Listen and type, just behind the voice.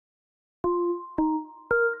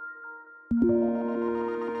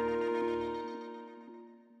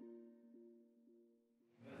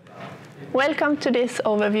Welcome to this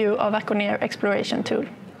overview of Acconeer Exploration Tool.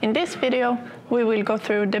 In this video, we will go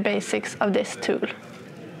through the basics of this tool.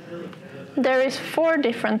 There is 4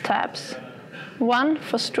 different tabs. One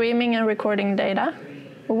for streaming and recording data,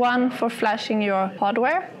 one for flashing your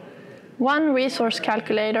hardware, one resource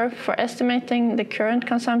calculator for estimating the current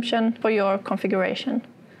consumption for your configuration,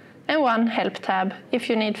 and one help tab if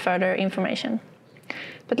you need further information.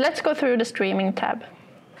 But let's go through the streaming tab.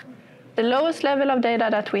 The lowest level of data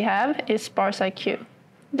that we have is sparse IQ.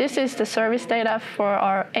 This is the service data for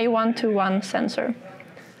our A121 sensor.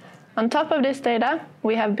 On top of this data,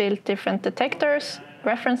 we have built different detectors,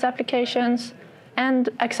 reference applications, and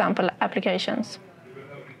example applications.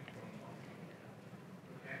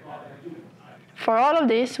 For all of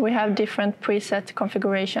these, we have different preset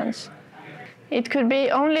configurations. It could be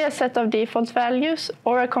only a set of default values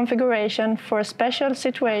or a configuration for a special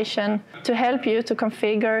situation to help you to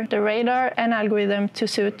configure the radar and algorithm to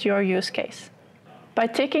suit your use case. By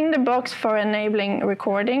ticking the box for enabling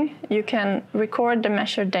recording, you can record the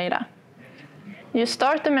measured data. You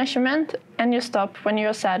start the measurement and you stop when you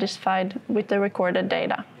are satisfied with the recorded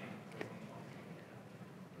data.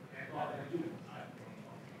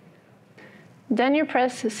 Then you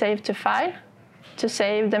press Save to File to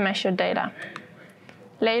save the measured data.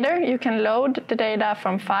 Later, you can load the data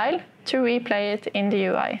from File to replay it in the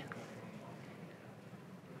UI.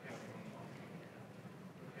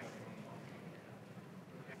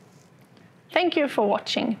 Thank you for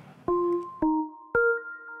watching.